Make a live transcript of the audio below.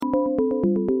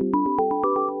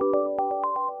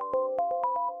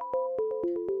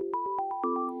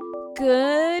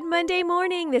Good Monday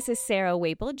morning. This is Sarah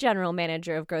Waple, General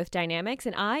Manager of Growth Dynamics,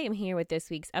 and I am here with this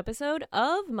week's episode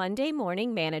of Monday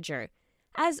Morning Manager.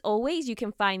 As always, you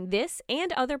can find this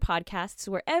and other podcasts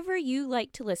wherever you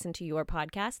like to listen to your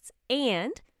podcasts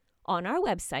and on our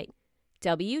website,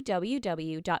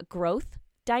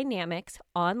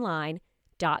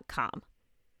 www.growthdynamicsonline.com.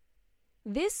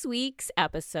 This week's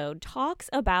episode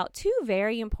talks about two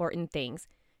very important things: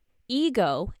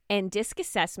 ego and DISC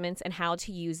assessments and how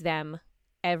to use them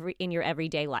in your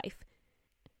everyday life.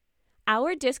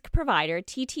 Our DISC provider,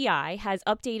 TTI, has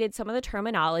updated some of the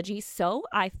terminology, so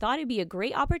I thought it'd be a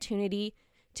great opportunity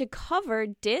to cover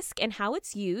DISC and how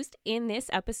it's used in this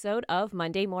episode of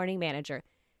Monday Morning Manager.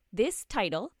 This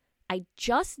title, I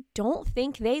Just Don't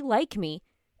Think They Like Me,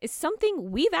 is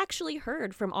something we've actually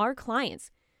heard from our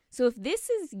clients. So if this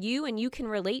is you and you can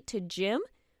relate to Jim,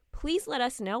 please let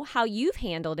us know how you've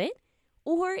handled it,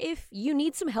 or if you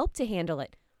need some help to handle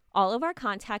it. All of our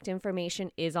contact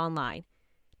information is online.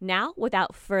 Now,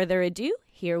 without further ado,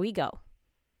 here we go.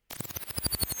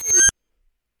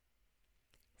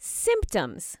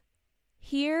 Symptoms.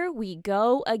 Here we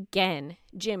go again,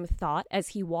 Jim thought as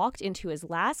he walked into his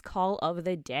last call of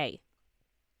the day.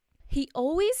 He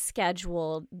always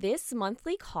scheduled this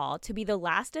monthly call to be the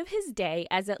last of his day,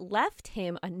 as it left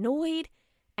him annoyed,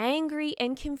 angry,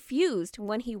 and confused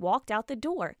when he walked out the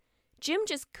door. Jim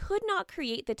just could not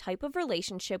create the type of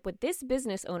relationship with this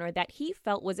business owner that he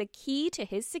felt was a key to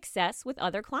his success with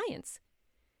other clients.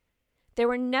 There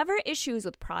were never issues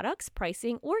with products,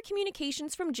 pricing, or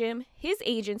communications from Jim, his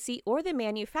agency, or the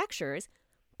manufacturers,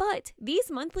 but these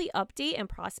monthly update and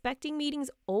prospecting meetings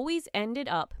always ended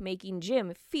up making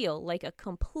Jim feel like a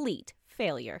complete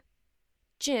failure.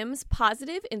 Jim's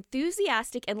positive,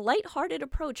 enthusiastic, and lighthearted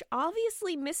approach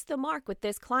obviously missed the mark with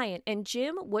this client, and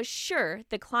Jim was sure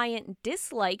the client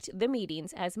disliked the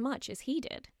meetings as much as he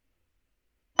did.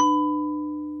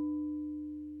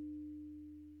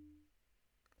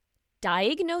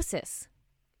 Diagnosis.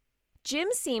 Jim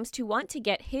seems to want to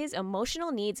get his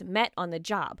emotional needs met on the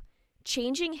job.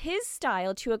 Changing his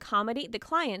style to accommodate the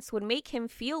clients would make him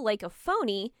feel like a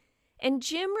phony, and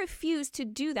Jim refused to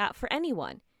do that for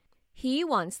anyone. He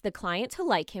wants the client to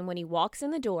like him when he walks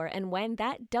in the door, and when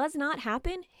that does not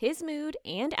happen, his mood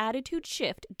and attitude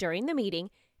shift during the meeting,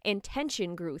 and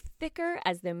tension grew thicker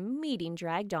as the meeting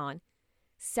dragged on.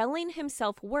 Selling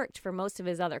himself worked for most of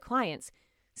his other clients,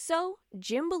 so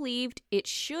Jim believed it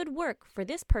should work for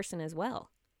this person as well.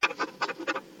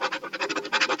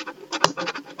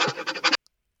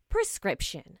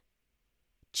 Prescription.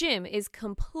 Jim is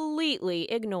completely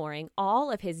ignoring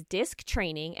all of his DISC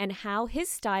training and how his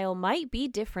style might be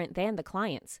different than the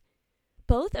client's.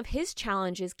 Both of his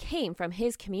challenges came from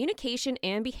his communication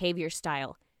and behavior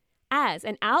style. As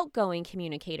an outgoing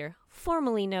communicator,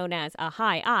 formerly known as a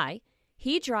high I,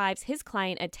 he drives his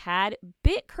client a tad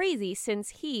bit crazy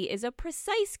since he is a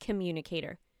precise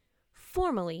communicator,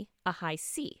 formerly a high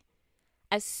C.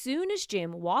 As soon as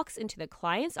Jim walks into the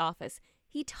client's office,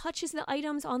 he touches the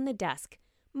items on the desk,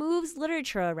 moves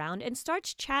literature around, and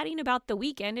starts chatting about the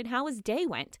weekend and how his day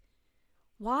went.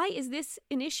 Why is this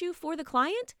an issue for the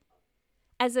client?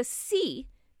 As a C,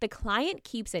 the client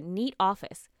keeps a neat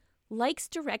office, likes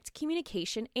direct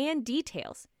communication and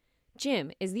details.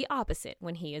 Jim is the opposite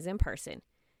when he is in person.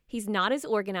 He's not as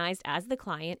organized as the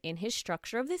client in his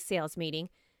structure of the sales meeting,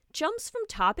 jumps from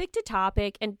topic to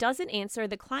topic, and doesn't answer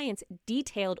the client's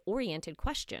detailed-oriented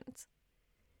questions.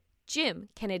 Jim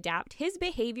can adapt his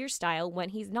behavior style when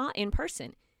he's not in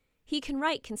person. He can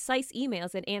write concise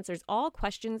emails and answers all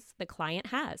questions the client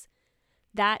has.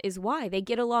 That is why they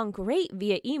get along great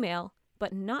via email,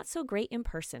 but not so great in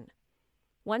person.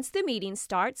 Once the meeting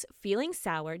starts feeling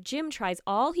sour, Jim tries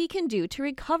all he can do to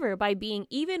recover by being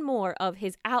even more of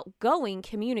his outgoing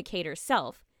communicator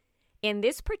self. And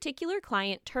this particular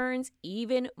client turns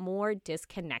even more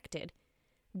disconnected.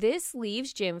 This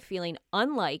leaves Jim feeling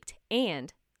unliked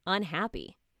and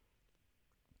unhappy.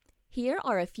 Here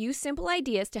are a few simple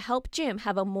ideas to help Jim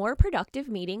have a more productive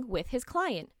meeting with his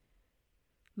client.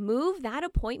 Move that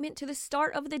appointment to the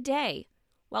start of the day.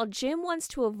 While Jim wants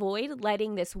to avoid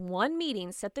letting this one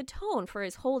meeting set the tone for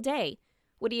his whole day,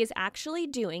 what he is actually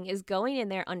doing is going in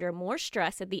there under more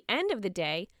stress at the end of the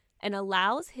day and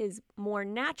allows his more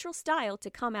natural style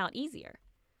to come out easier.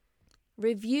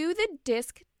 Review the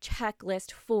DISC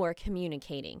checklist for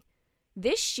communicating.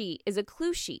 This sheet is a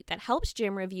clue sheet that helps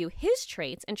Jim review his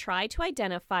traits and try to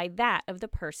identify that of the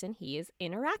person he is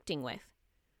interacting with.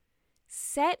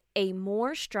 Set a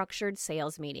more structured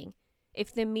sales meeting.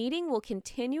 If the meeting will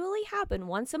continually happen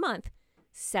once a month,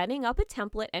 setting up a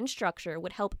template and structure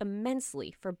would help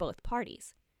immensely for both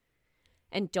parties.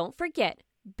 And don't forget,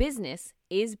 Business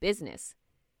is business.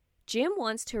 Jim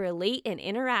wants to relate and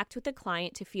interact with the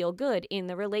client to feel good in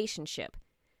the relationship.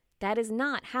 That is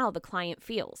not how the client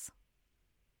feels.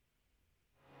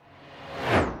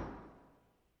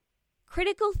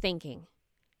 Critical thinking.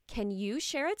 Can you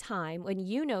share a time when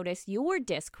you noticed your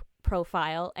disc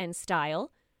profile and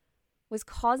style was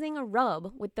causing a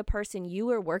rub with the person you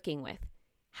were working with?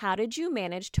 How did you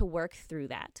manage to work through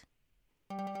that?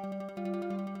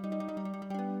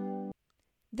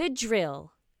 The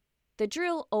drill. The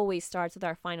drill always starts with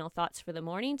our final thoughts for the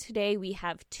morning. Today we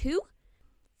have 2.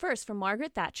 First, from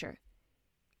Margaret Thatcher.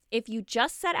 If you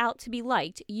just set out to be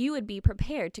liked, you would be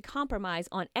prepared to compromise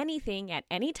on anything at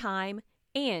any time,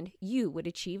 and you would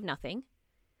achieve nothing.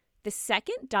 The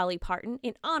second, Dolly Parton,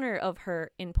 in honor of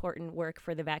her important work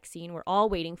for the vaccine we're all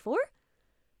waiting for.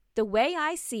 The way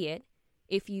I see it,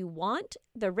 if you want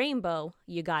the rainbow,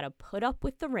 you gotta put up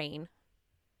with the rain.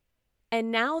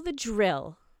 And now the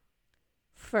drill.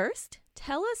 First,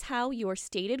 tell us how your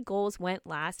stated goals went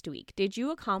last week. Did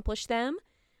you accomplish them?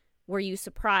 Were you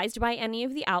surprised by any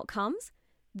of the outcomes?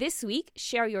 This week,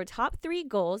 share your top 3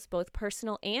 goals, both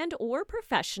personal and or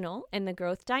professional, and the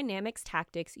growth dynamics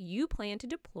tactics you plan to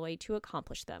deploy to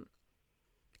accomplish them.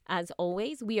 As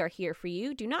always, we are here for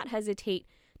you. Do not hesitate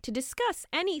to discuss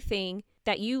anything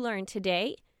that you learned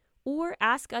today or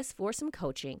ask us for some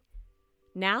coaching.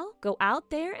 Now, go out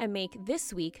there and make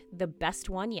this week the best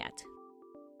one yet.